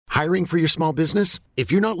Hiring for your small business?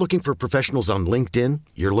 If you're not looking for professionals on LinkedIn,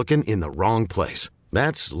 you're looking in the wrong place.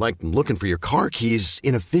 That's like looking for your car keys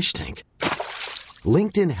in a fish tank.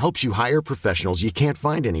 LinkedIn helps you hire professionals you can't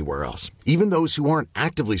find anywhere else, even those who aren't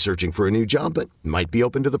actively searching for a new job but might be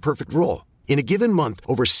open to the perfect role. In a given month,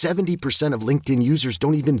 over 70% of LinkedIn users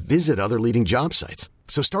don't even visit other leading job sites.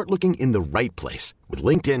 So start looking in the right place. With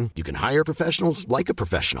LinkedIn, you can hire professionals like a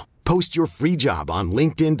professional. Post your free job on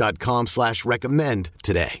linkedin.com/recommend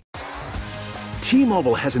today.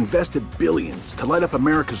 T-Mobile has invested billions to light up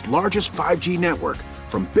America's largest 5G network,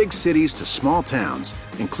 from big cities to small towns,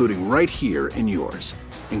 including right here in yours.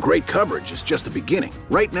 And great coverage is just the beginning.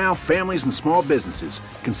 Right now, families and small businesses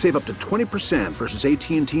can save up to 20% versus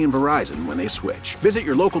AT&T and Verizon when they switch. Visit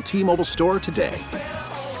your local T-Mobile store today.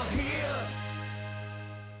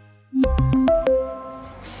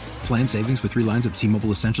 Plan savings with 3 lines of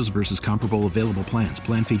T-Mobile Essentials versus comparable available plans.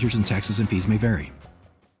 Plan features and taxes and fees may vary.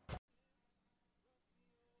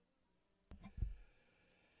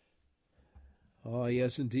 Oh,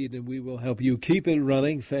 yes, indeed, and we will help you keep it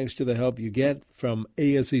running thanks to the help you get from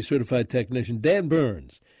ASE Certified Technician Dan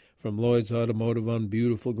Burns from Lloyd's Automotive on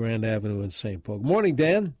beautiful Grand Avenue in St. Paul. Good morning,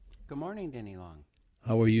 Dan. Good morning, Denny Long.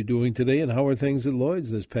 How are you doing today, and how are things at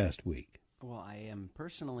Lloyd's this past week? Well, I am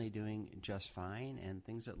personally doing just fine, and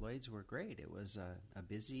things at Lloyd's were great. It was a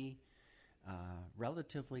busy,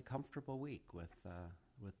 relatively comfortable week with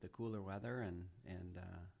the cooler weather and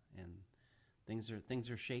things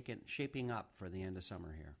are shaping up for the end of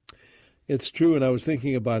summer here. It's true, and I was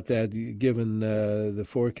thinking about that, given the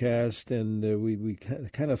forecast, and we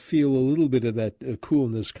kind of feel a little bit of that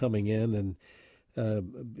coolness coming in, and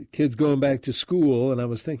kids going back to school. And I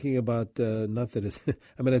was thinking about not that it's,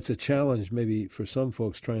 I mean, it's a challenge maybe for some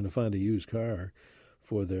folks trying to find a used car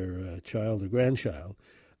for their child or grandchild,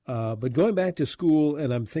 but going back to school,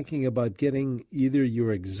 and I'm thinking about getting either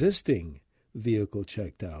your existing vehicle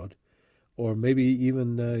checked out, or maybe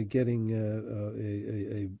even getting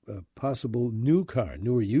a possible new car,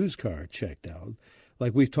 new or used car checked out.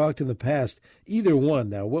 Like we've talked in the past, either one.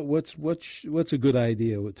 Now, what's a good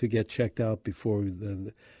idea to get checked out before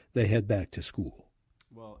they head back to school?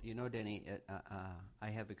 Well, you know, Denny, I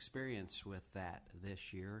have experience with that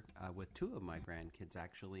this year with 2 of my grandkids.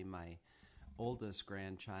 Actually, my oldest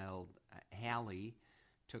grandchild, Hallie,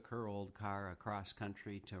 took her old car across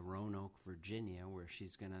country to Roanoke, Virginia, where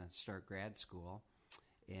she's going to start grad school.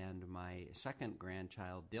 And my second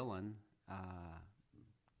grandchild, Dylan,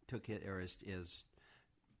 is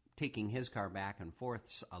taking his car back and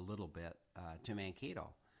forth a little bit to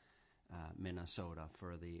Mankato, Minnesota,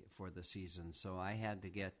 for the season. So I had to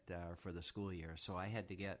get for the school year. So I had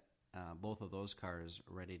to get both of those cars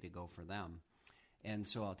ready to go for them. And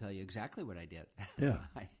so I'll tell you exactly what I did. Yeah,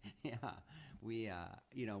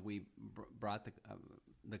 we brought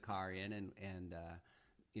the car in and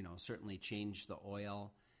certainly changed the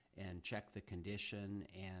oil and checked the condition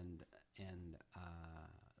and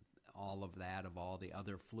all of that, of all the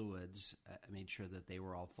other fluids. Made sure that they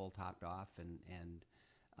were all full topped off and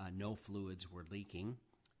no fluids were leaking,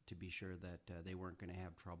 to be sure that they weren't going to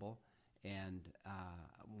have trouble. And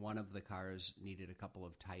one of the cars needed a couple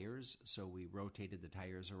of tires, so we rotated the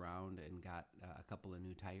tires around and got a couple of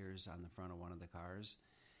new tires on the front of one of the cars.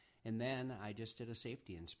 And then I just did a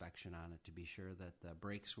safety inspection on it to be sure that the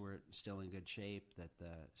brakes were still in good shape, that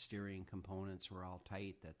the steering components were all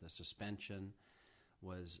tight, that the suspension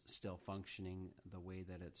was still functioning the way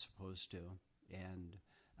that it's supposed to. And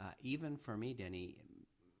even for me, Denny,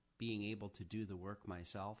 being able to do the work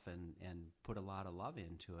myself and put a lot of love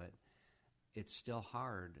into it, it's still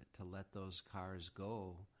hard to let those cars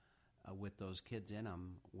go with those kids in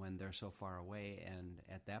them when they're so far away. And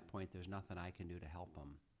at that point, there's nothing I can do to help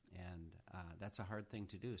them. And that's a hard thing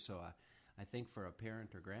to do. So I think for a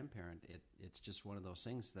parent or grandparent, it's just one of those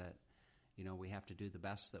things that, we have to do the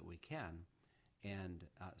best that we can. And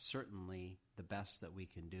certainly the best that we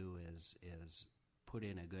can do is put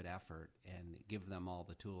in a good effort and give them all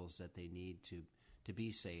the tools that they need to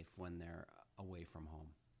be safe when they're away from home.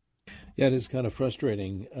 Yeah, it is kind of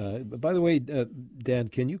frustrating. By the way, Dan,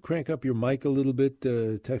 can you crank up your mic a little bit?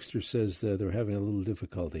 Texter says they're having a little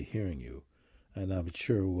difficulty hearing you, and I'm not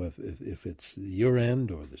sure if it's your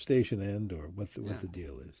end or the station end or what the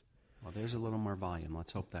deal is. Well, there's a little more volume.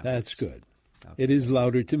 Let's hope that's good. Okay. It is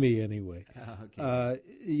louder to me anyway. Okay.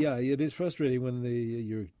 Yeah, it is frustrating when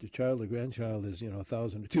your child or grandchild is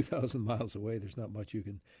 1,000 or 2,000 miles away. There's not much you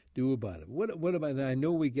can do about it. What about? I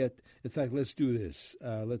know we get. In fact, let's do this.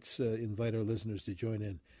 Let's invite our listeners to join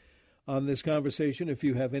in on this conversation. If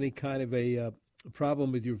you have any kind of a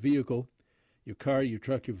problem with your vehicle, your car, your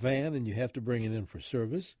truck, your van, and you have to bring it in for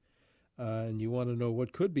service, and you want to know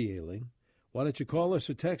what could be ailing, why don't you call us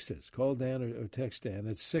or text us? Call Dan or text Dan.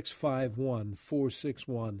 It's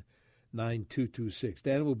 651-461-9226.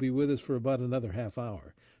 Dan will be with us for about another half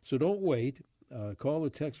hour. So don't wait. Call or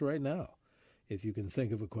text right now if you can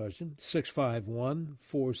think of a question.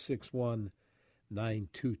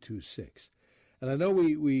 651-461-9226. And I know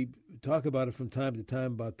we talk about it from time to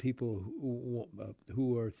time about people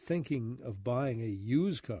who are thinking of buying a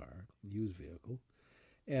used vehicle,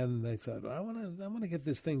 and they thought, I want to get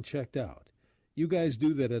this thing checked out. You guys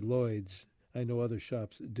do that at Lloyd's. I know other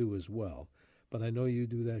shops do as well, but I know you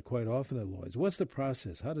do that quite often at Lloyd's. What's the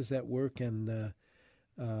process? How does that work? And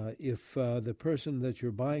if the person that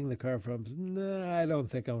you're buying the car from, I don't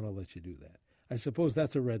think I want to let you do that. I suppose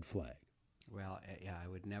that's a red flag. Well, yeah, I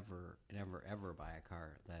would never, ever buy a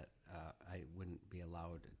car that I wouldn't be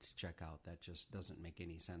allowed to check out. That just doesn't make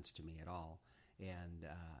any sense to me at all. And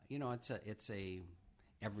it's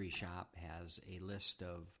every shop has a list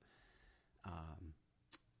of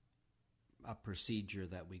a procedure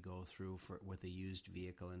that we go through with a used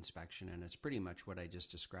vehicle inspection, and it's pretty much what I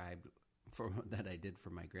just described that I did for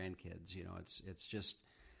my grandkids. It's just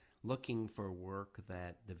looking for work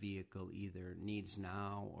that the vehicle either needs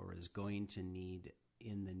now or is going to need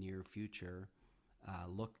in the near future.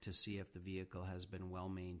 Look to see if the vehicle has been well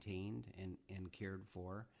maintained and cared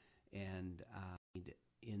for, and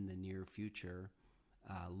in the near future,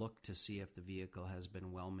 look to see if the vehicle has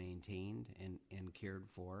been well maintained and cared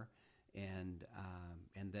for, and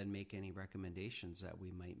then make any recommendations that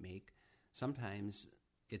we might make. Sometimes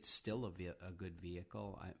it's still a good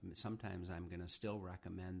vehicle. Sometimes I'm going to still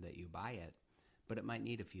recommend that you buy it, but it might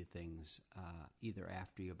need a few things, either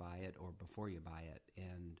after you buy it or before you buy it.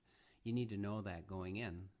 And you need to know that going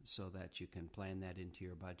in so that you can plan that into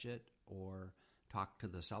your budget or talk to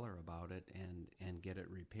the seller about it and get it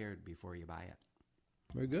repaired before you buy it.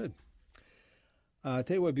 Very good. Tell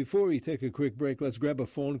you what, before we take a quick break, let's grab a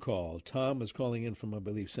phone call. Tom is calling in from, I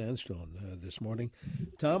believe, Sandstone this morning.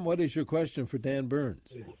 Tom, what is your question for Dan Burns?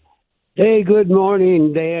 Hey, good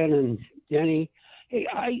morning, Dan and Jenny. Hey,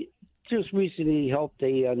 I just recently helped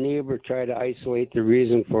a neighbor try to isolate the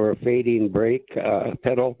reason for a fading brake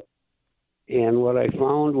pedal. And what I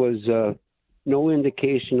found was no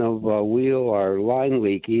indication of wheel or line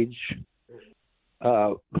leakage.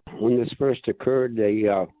 When this first occurred,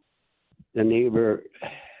 the neighbor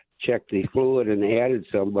checked the fluid and added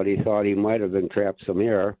some, but he thought he might have entrapped some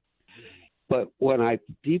air. But when I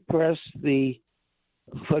depressed the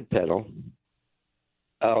foot pedal,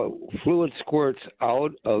 fluid squirts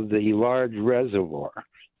out of the large reservoir.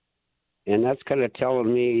 And that's kind of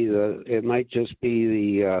telling me that it might just be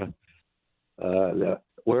the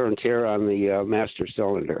wear and tear on the master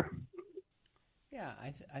cylinder. Yeah,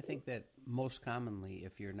 I think that most commonly,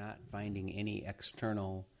 if you're not finding any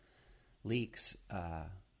external leaks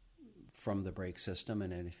from the brake system,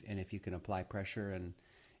 and if you can apply pressure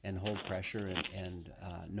and hold pressure and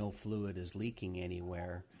no fluid is leaking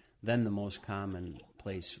anywhere, then the most common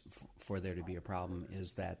place for there to be a problem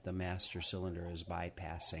is that the master cylinder is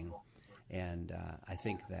bypassing, and I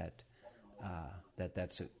think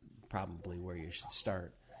that's probably where you should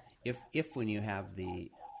start. If when you have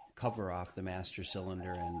the cover off the master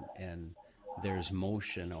cylinder and there's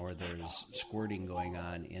motion or there's squirting going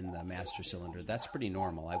on in the master cylinder, that's pretty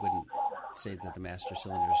normal. I wouldn't say that the master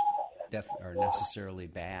cylinders are necessarily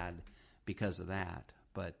bad because of that,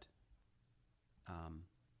 but I'm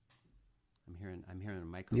hearing a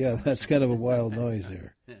microphone. Yeah, that's kind of a wild noise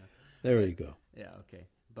there. Yeah. There you go. Yeah, okay.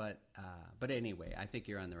 But anyway, I think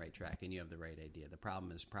you're on the right track and you have the right idea. The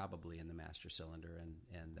problem is probably in the master cylinder,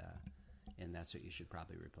 and that's what you should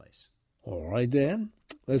probably replace. All right, Dan.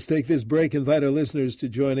 Let's take this break. Invite our listeners to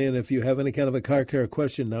join in. If you have any kind of a car care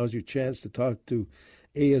question, now's your chance to talk to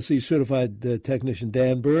ASE certified technician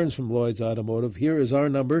Dan Burns from Lloyd's Automotive. Here is our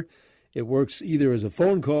number. It works either as a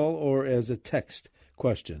phone call or as a text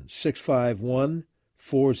question.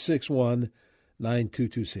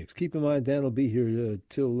 651-461-9226. Keep in mind, Dan will be here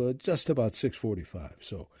till just about 6:45.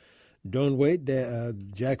 So don't wait.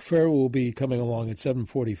 Jack Farrell will be coming along at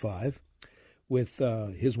 7:45. with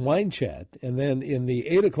his wine chat. And then in the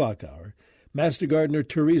 8 o'clock hour, Master Gardener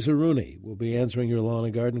Teresa Rooney will be answering your lawn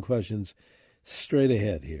and garden questions straight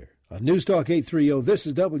ahead here. On News Talk 830, this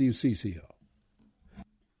is WCCO.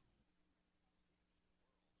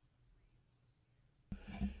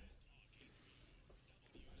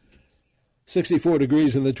 .64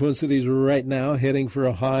 degrees in the Twin Cities right now, heading for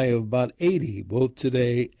a high of about 80 both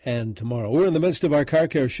today and tomorrow. We're in the midst of our car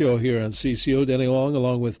care show here on CCO. Denny Long,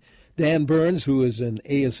 along with Dan Burns, who is an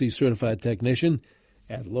ASE certified technician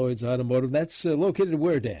at Lloyd's Automotive. That's located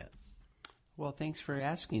where, Dan? Well, thanks for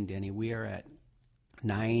asking, Denny. We are at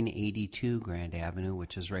 982 Grand Avenue,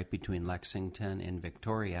 which is right between Lexington and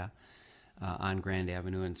Victoria on Grand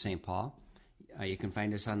Avenue in St. Paul. You can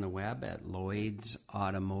find us on the web at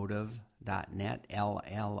lloydsautomotive.net,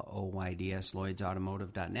 LLOYDS,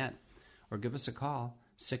 lloydsautomotive.net, or give us a call,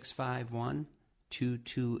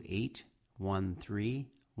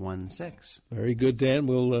 651-228-1316. Very good, Dan.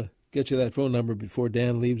 We'll get you that phone number before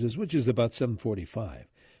Dan leaves us, which is about 7:45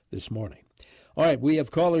 this morning. All right, we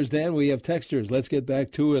have callers, Dan. We have texters. Let's get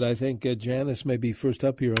back to it. I think Janice may be first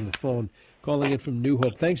up here on the phone, calling in from New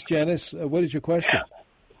Hope. Thanks, Janice. What is your question?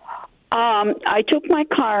 I took my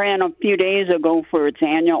car in a few days ago for its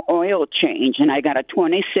annual oil change, and I got a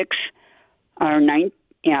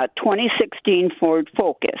 2016 Ford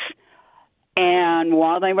Focus. And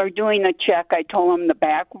while they were doing the check, I told them the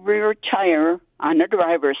back rear tire on the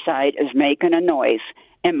driver's side is making a noise,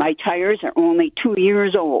 and my tires are only 2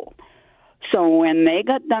 years old. So when they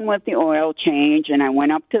got done with the oil change and I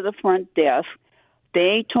went up to the front desk,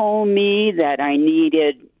 they told me that I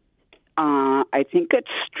needed, I think it's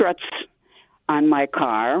struts on my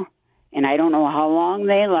car, and I don't know how long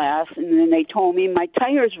they last, and then they told me my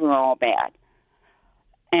tires were all bad.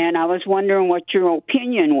 And I was wondering what your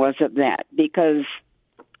opinion was of that, because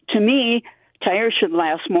to me, tires should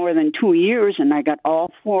last more than 2 years, and I got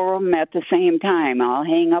all four of them at the same time. I'll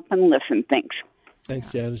hang up and listen. Thanks.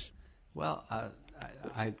 Thanks, Janice. Well,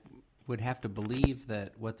 I would have to believe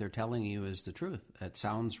that what they're telling you is the truth. It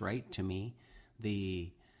sounds right to me.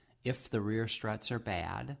 If the rear struts are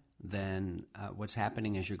bad, then what's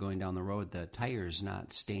happening as you're going down the road, the tire's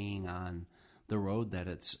not staying on the road that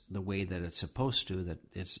it's the way that it's supposed to, that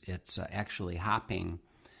it's actually hopping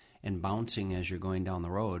and bouncing as you're going down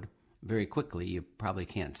the road very quickly. You probably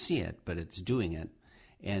can't see it, but it's doing it.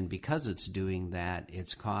 And because it's doing that,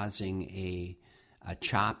 it's causing a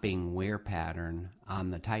chopping wear pattern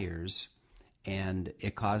on the tires, and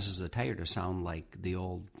it causes the tire to sound like the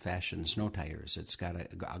old-fashioned snow tires. It's got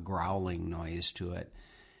a growling noise to it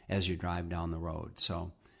as you drive down the road.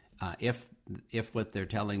 So if what they're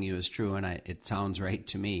telling you is true, and it sounds right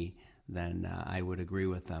to me, then I would agree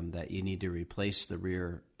with them that you need to replace the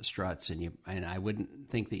rear struts, and I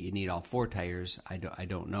wouldn't think that you need all four tires. I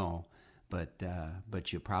don't know, but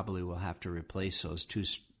you probably will have to replace those two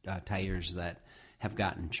tires that have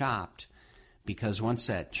gotten chopped, because once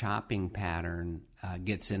that chopping pattern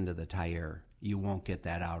gets into the tire, you won't get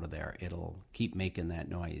that out of there. It'll keep making that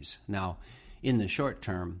noise. Now, in the short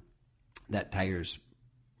term, that tire's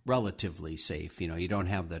relatively safe. You don't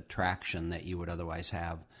have the traction that you would otherwise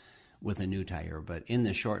have with a new tire, but in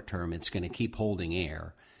the short term, it's going to keep holding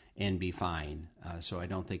air and be fine. So I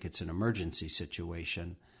don't think it's an emergency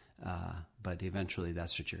situation, but eventually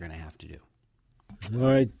that's what you're going to have to do. All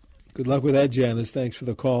right. Good luck with that, Janice. Thanks for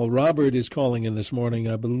the call. Robert is calling in this morning,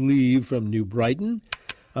 I believe, from New Brighton.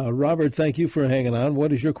 Robert, thank you for hanging on.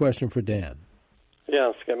 What is your question for Dan?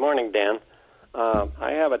 Yes, good morning, Dan.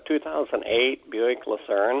 I have a 2008 Buick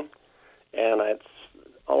Lucerne, and it's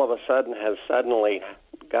all of a sudden has suddenly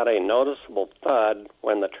got a noticeable thud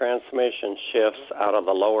when the transmission shifts out of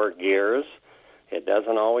the lower gears. It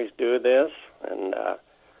doesn't always do this, and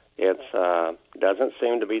it doesn't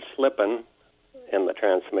seem to be slipping in the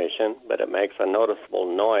transmission, but it makes a noticeable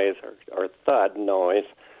noise or thud noise,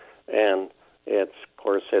 and of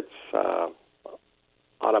course it's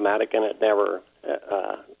automatic, and it never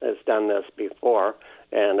has done this before,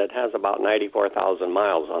 and it has about 94,000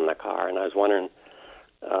 miles on the car, and I was wondering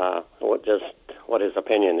what his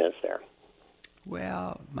opinion is there.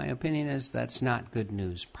 Well, my opinion is that's not good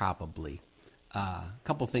news, probably. A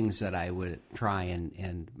couple things that I would try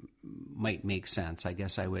and might make sense. I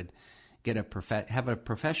guess I would have a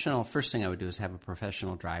professional. First thing I would do is have a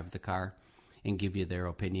professional drive the car and give you their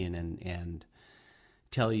opinion and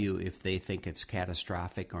tell you if they think it's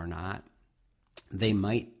catastrophic or not. They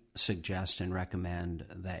might suggest and recommend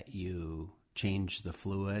that you change the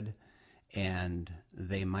fluid, and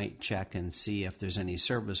they might check and see if there's any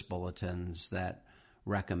service bulletins that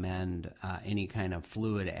recommend any kind of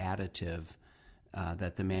fluid additive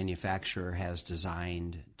that the manufacturer has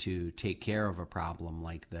designed to take care of a problem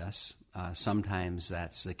like this. Sometimes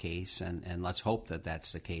that's the case, and let's hope that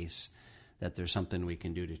that's the case, that there's something we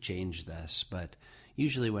can do to change this. But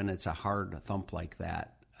usually when it's a hard thump like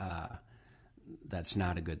that, that's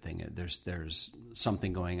not a good thing. There's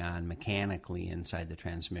something going on mechanically inside the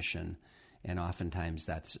transmission, and oftentimes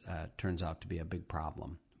that turns out to be a big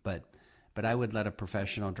problem. But I would let a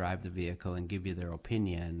professional drive the vehicle and give you their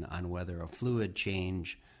opinion on whether a fluid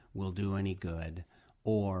change will do any good,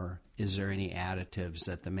 or is there any additives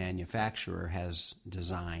that the manufacturer has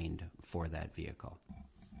designed for that vehicle.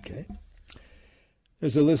 Okay.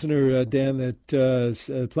 There's a listener, Dan, that is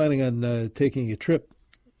planning on taking a trip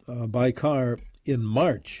by car in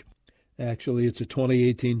March. Actually, it's a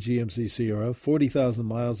 2018 GMC Sierra, 40,000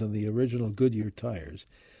 miles on the original Goodyear tires.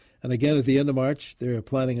 And again, at the end of March, they're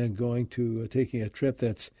planning on going to taking a trip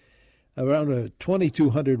that's around a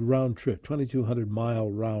 2,200 round trip, 2,200 mile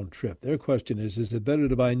round trip. Their question is it better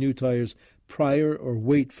to buy new tires prior or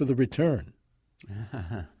wait for the return?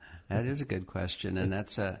 That is a good question, and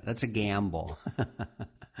that's a gamble.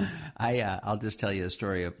 I'll just tell you a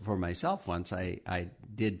story for myself. Once I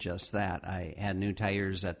did just that. I had new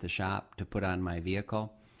tires at the shop to put on my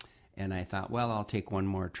vehicle, and I thought, well, I'll take one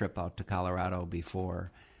more trip out to Colorado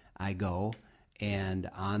before I go. And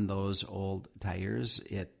on those old tires,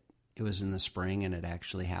 it was in the spring, and it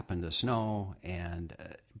actually happened to snow, and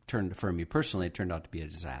for me personally, it turned out to be a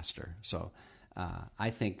disaster. So I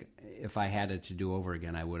think if I had it to do over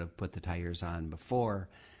again, I would have put the tires on before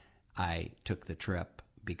I took the trip,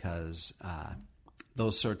 because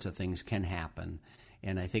those sorts of things can happen.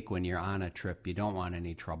 And I think when you're on a trip, you don't want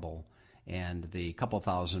any trouble. And the couple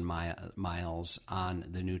thousand miles on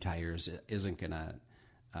the new tires isn't going to,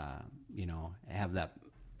 have that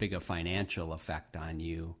big a financial effect on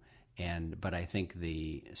you. But I think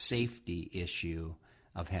the safety issue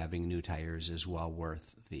of having new tires is well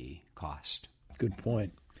worth the cost. Good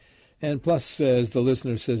point. And plus, as the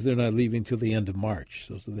listener says, they're not leaving till the end of March,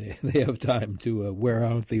 so they have time to wear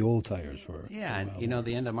out the old tires for. Yeah, and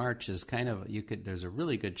the end of March is kind of there's a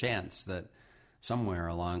really good chance that somewhere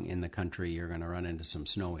along in the country you're going to run into some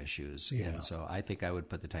snow issues. Yeah. And so I think I would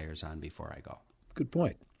put the tires on before I go. Good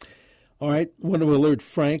point. All right, want to alert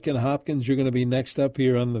Frank and Hopkins. You're going to be next up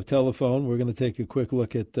here on the telephone. We're going to take a quick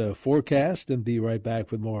look at the forecast and be right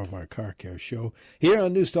back with more of our Car Care show here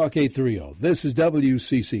on News Talk 830. This is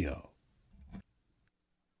WCCO.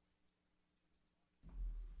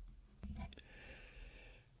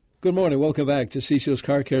 Good morning. Welcome back to CCO's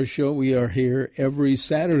Car Care Show. We are here every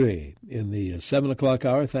Saturday in the 7 o'clock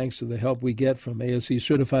hour, thanks to the help we get from ASE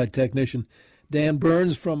certified technician Dan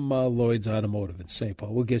Burns from Lloyd's Automotive in St.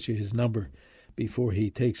 Paul. We'll get you his number before he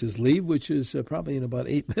takes his leave, which is probably in about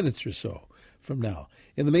 8 minutes or so from now.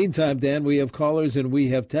 In the meantime, Dan, we have callers and we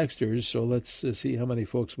have texters, so let's see how many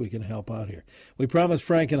folks we can help out here. We promised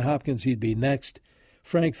Frank and Hopkins he'd be next.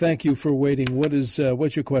 Frank, thank you for waiting. What's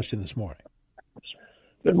your question this morning?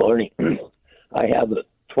 Good morning. I have a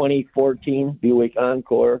 2014 Buick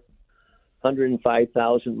Encore,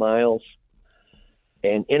 105,000 miles,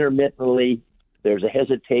 and intermittently there's a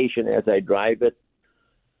hesitation as I drive it,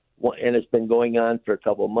 and it's been going on for a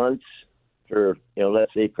couple of months, for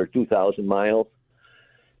let's say for 2,000 miles,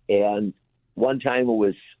 and one time it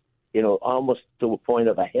was almost to a point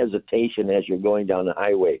of a hesitation as you're going down the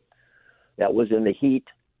highway. That was in the heat,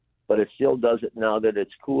 but it still does it now that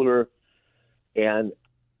it's cooler, and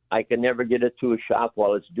I can never get it to a shop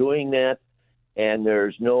while it's doing that, and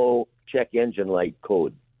there's no check engine light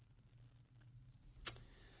code.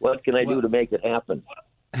 What can I do to make it happen?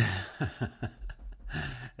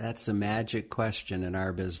 That's a magic question in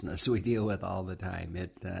our business we deal with all the time.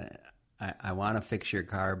 I want to fix your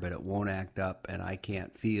car, but it won't act up, and I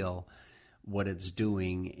can't feel what it's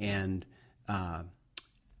doing. And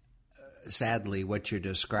sadly, what you're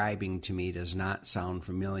describing to me does not sound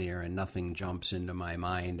familiar, and nothing jumps into my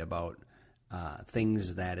mind about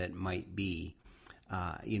things that it might be.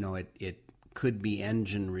 It could be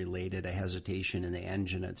engine related, a hesitation in the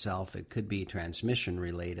engine itself. It could be transmission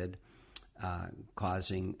related,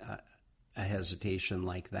 causing a hesitation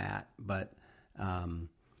like that. But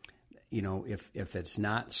if it's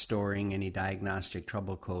not storing any diagnostic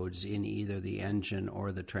trouble codes in either the engine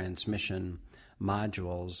or the transmission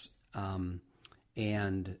modules,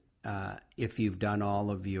 and if you've done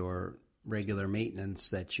all of your regular maintenance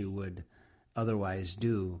that you would otherwise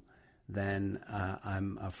do, then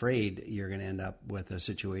I'm afraid you're going to end up with a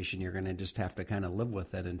situation you're going to just have to kind of live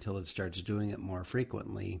with it until it starts doing it more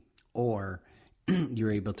frequently, or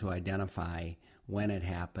you're able to identify when it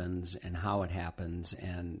happens and how it happens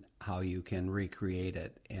and how you can recreate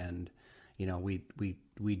it. And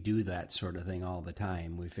we do that sort of thing all the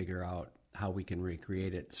time. We figure out how we can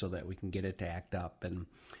recreate it so that we can get it to act up.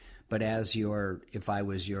 But if I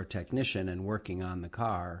was your technician and working on the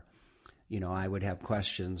car, I would have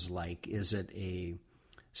questions like, is it a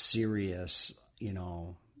serious,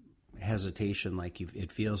 hesitation, like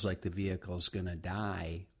it feels like the vehicle's going to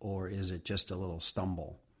die, or is it just a little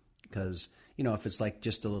stumble? Because, if it's like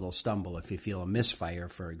just a little stumble, if you feel a misfire,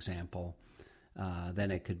 for example, then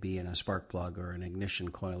it could be in a spark plug or an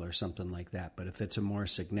ignition coil or something like that. But if it's a more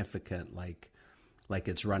significant, like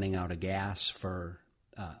it's running out of gas for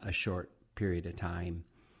a short period of time,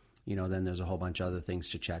 then there's a whole bunch of other things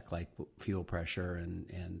to check, like fuel pressure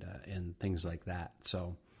and things like that.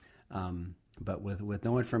 So, but with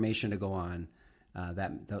no information to go on,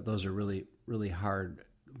 those are really, really hard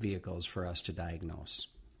vehicles for us to diagnose.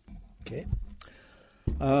 Okay.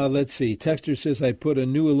 Let's see. Texter says, I put a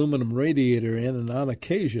new aluminum radiator in, and on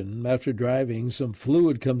occasion, after driving, some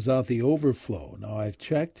fluid comes out the overflow. Now, I've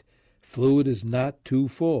checked. Fluid is not too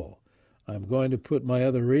full. I'm going to put my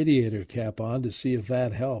other radiator cap on to see if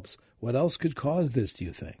that helps. What else could cause this, do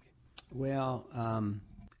you think? Well,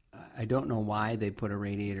 I don't know why they put a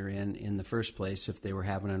radiator in the first place if they were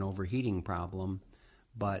having an overheating problem,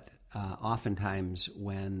 but oftentimes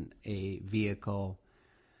when a vehicle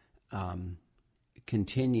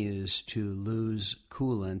continues to lose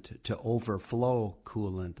coolant, to overflow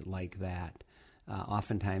coolant like that,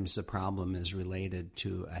 oftentimes the problem is related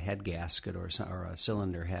to a head gasket or a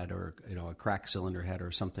cylinder head, or a cracked cylinder head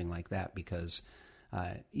or something like that, because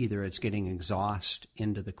either it's getting exhaust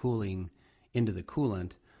into the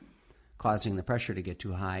coolant, causing the pressure to get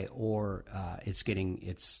too high, or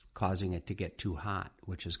it's causing it to get too hot,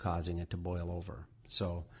 which is causing it to boil over.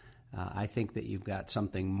 So I think that you've got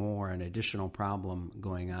something more, an additional problem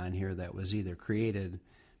going on here that was either created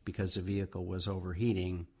because the vehicle was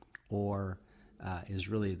overheating, or is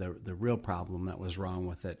really the real problem that was wrong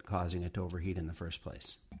with it, causing it to overheat in the first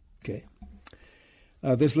place. Okay.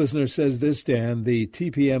 This listener says this, Dan, the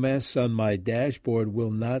TPMS on my dashboard will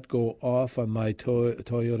not go off on my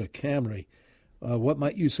Toyota Camry. What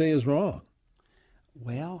might you say is wrong?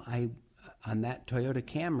 Well, on that Toyota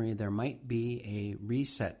Camry, there might be a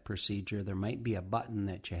reset procedure. There might be a button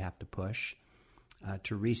that you have to push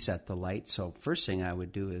to reset the light. So first thing I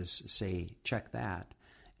would do is say, check that.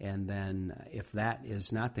 And then if that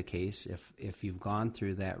is not the case, if you've gone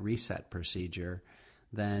through that reset procedure,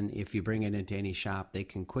 then if you bring it into any shop, they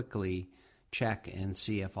can quickly check and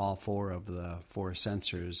see if all four of the four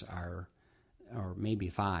sensors are, or maybe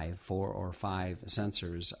four or five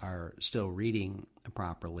sensors are still reading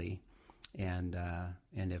properly. And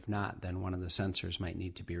if not, then one of the sensors might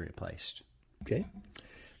need to be replaced. Okay.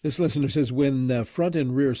 This listener says, when front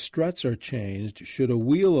and rear struts are changed, should a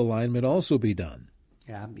wheel alignment also be done?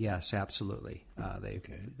 Yeah, yes, absolutely.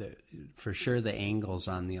 For sure, the angles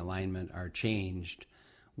on the alignment are changed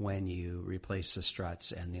when you replace the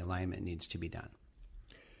struts, and the alignment needs to be done.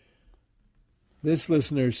 This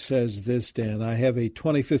listener says this, Dan, I have a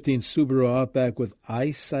 2015 Subaru Outback with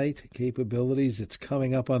eyesight capabilities. It's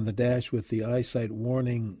coming up on the dash with the eyesight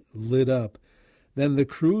warning lit up. Then the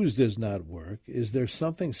cruise does not work. Is there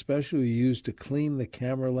something special you use to clean the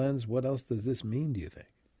camera lens? What else does this mean, do you think?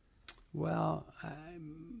 Well,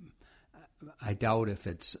 I doubt if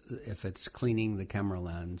it's cleaning the camera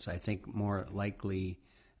lens. I think more likely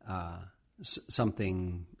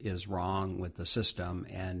something is wrong with the system,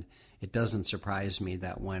 and it doesn't surprise me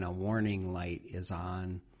that when a warning light is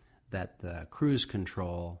on, that the cruise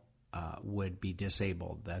control would be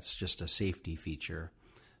disabled. That's just a safety feature.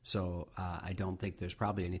 So I don't think there's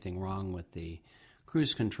probably anything wrong with the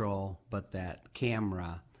cruise control, but that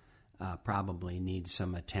camera probably needs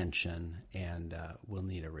some attention and will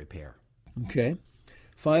need a repair. Okay.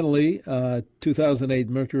 Finally, 2008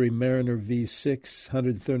 Mercury Mariner V6,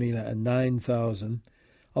 139,000.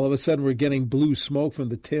 All of a sudden, we're getting blue smoke from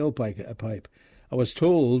the tailpipe. I was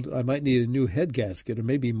told I might need a new head gasket or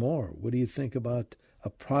maybe more. What do you think about a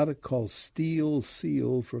product called Steel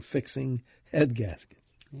Seal for fixing head gaskets?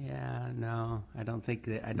 Yeah, no, I don't think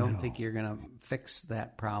you're going to fix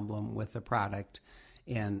that problem with the product.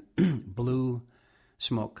 And blue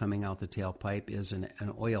smoke coming out the tailpipe is an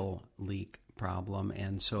oil leak problem,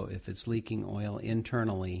 and so if it's leaking oil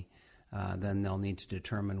internally, then they'll need to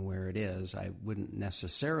determine where it is. I wouldn't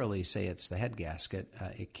necessarily say it's the head gasket.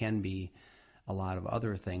 It can be a lot of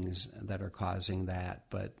other things that are causing that,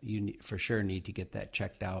 but you for sure need to get that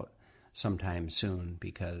checked out sometime soon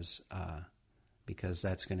because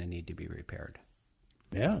that's going to need to be repaired.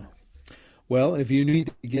 Yeah. Well, if you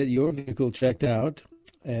need to get your vehicle checked out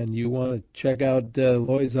and you want to check out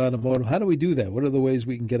Lloyd's Automotive, how do we do that? What are the ways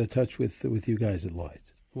we can get in touch with you guys at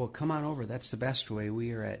Lloyd's? Well, come on over. That's the best way.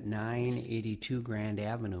 We are at 982 Grand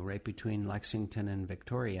Avenue, right between Lexington and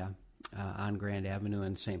Victoria, on Grand Avenue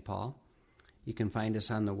in St. Paul. You can find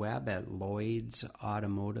us on the web at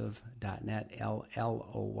lloydsautomotive.net,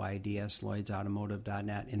 LLOYDS,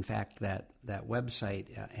 lloydsautomotive.net. In fact, that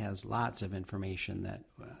website has lots of information that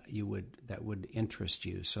would interest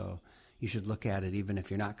you. So you should look at it even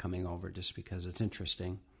if you're not coming over, just because it's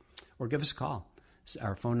interesting. Or give us a call.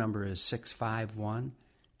 Our phone number is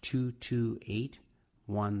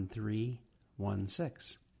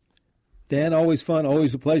 651-228-1316. Dan, always fun,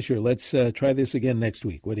 always a pleasure. Let's try this again next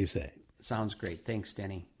week. What do you say? Sounds great. Thanks,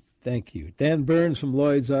 Denny. Thank you. Dan Burns from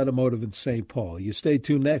Lloyd's Automotive in St. Paul. You stay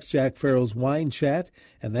tuned next, Jack Farrell's Wine Chat,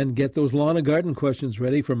 and then get those lawn and garden questions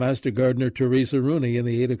ready for Master Gardener Teresa Rooney in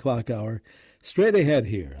the 8 o'clock hour. Straight ahead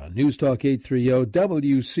here on News Talk 830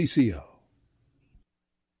 WCCO.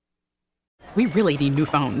 We really need new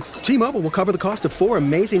phones. T-Mobile will cover the cost of 4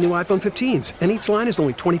 amazing new iPhone 15s, and each line is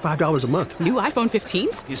only $25 a month. New iPhone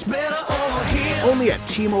 15s? It's better over here. Only at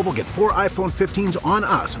T-Mobile, get 4 iPhone 15s on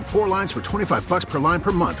us and 4 lines for $25 per line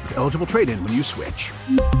per month with eligible trade-in when you switch.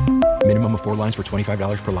 Minimum of 4 lines for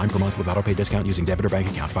 $25 per line per month with autopay discount using debit or bank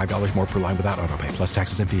account. $5 more per line without autopay, plus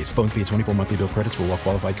taxes and fees. Phone fee at 24 monthly bill credits for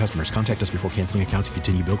well-qualified customers. Contact us before canceling account to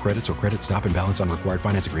continue bill credits or credit stop and balance on required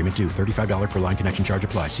finance agreement due. $35 per line connection charge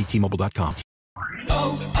applies. See T-Mobile.com.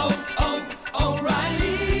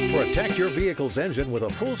 O'Reilly. Protect your vehicle's engine with a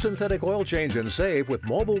full synthetic oil change and save with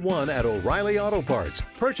Mobil 1 at O'Reilly Auto Parts.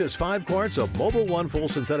 Purchase 5 quarts of Mobil 1 full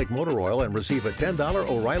synthetic motor oil and receive a $10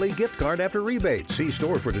 O'Reilly gift card after rebate. See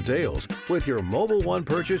store for details. With your Mobil 1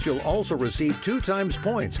 purchase, you'll also receive 2 times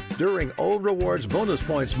points during O Rewards Bonus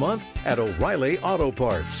Points Month at O'Reilly Auto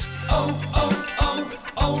Parts.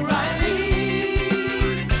 O'Reilly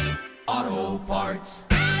Auto Parts.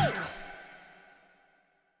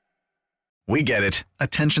 We get it.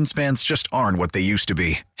 Attention spans just aren't what they used to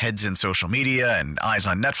be. Heads in social media and eyes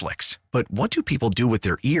on Netflix. But what do people do with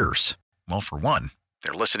their ears? Well, for one,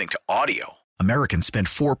 they're listening to audio. Americans spend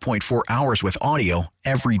 4.4 hours with audio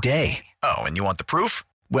every day. Oh, and you want the proof?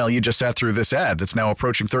 Well, you just sat through this ad that's now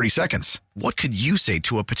approaching 30 seconds. What could you say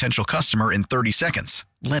to a potential customer in 30 seconds?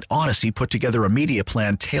 Let Odyssey put together a media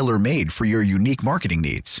plan tailor-made for your unique marketing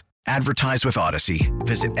needs. Advertise with Odyssey.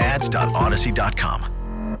 Visit ads.odyssey.com.